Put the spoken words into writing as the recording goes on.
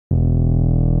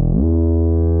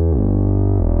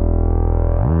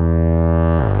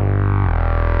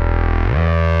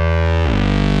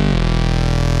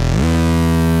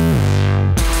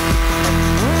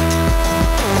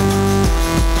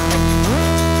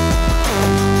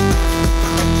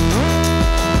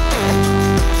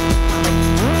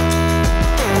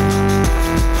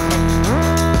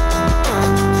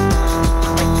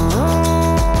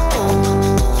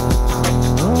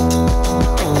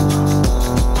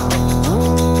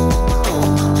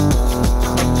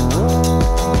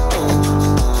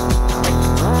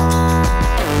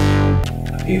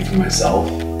for myself.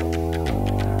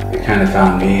 It kind of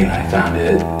found me, and I found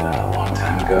it a long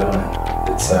time ago.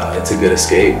 And it's a good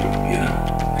escape, you know.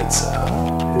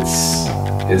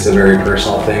 It's a very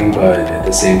personal thing, but at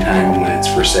the same time, when it's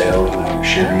for sale, you know, you're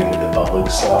sharing it with the public.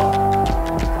 So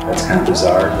that's kind of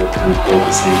bizarre, but kind of cool at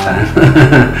the same time.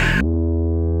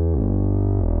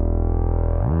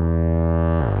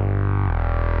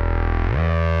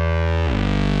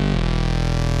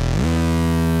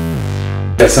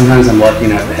 Yeah, sometimes I'm lucky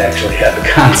enough to actually have a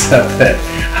concept that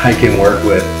I can work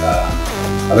with.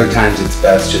 Other times it's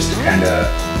best just to kind of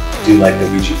do like the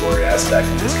Ouija board aspect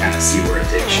and just kind of see where it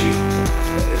takes you.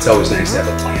 It's always nice to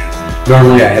have a plan.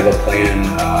 Normally I have a plan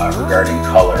regarding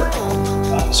color.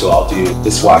 So I'll do the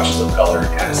swatches of color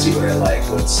and kind of see what I like,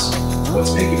 what's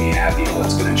making me happy, and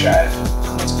what's going to jive,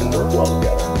 and what's going to work well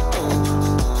together.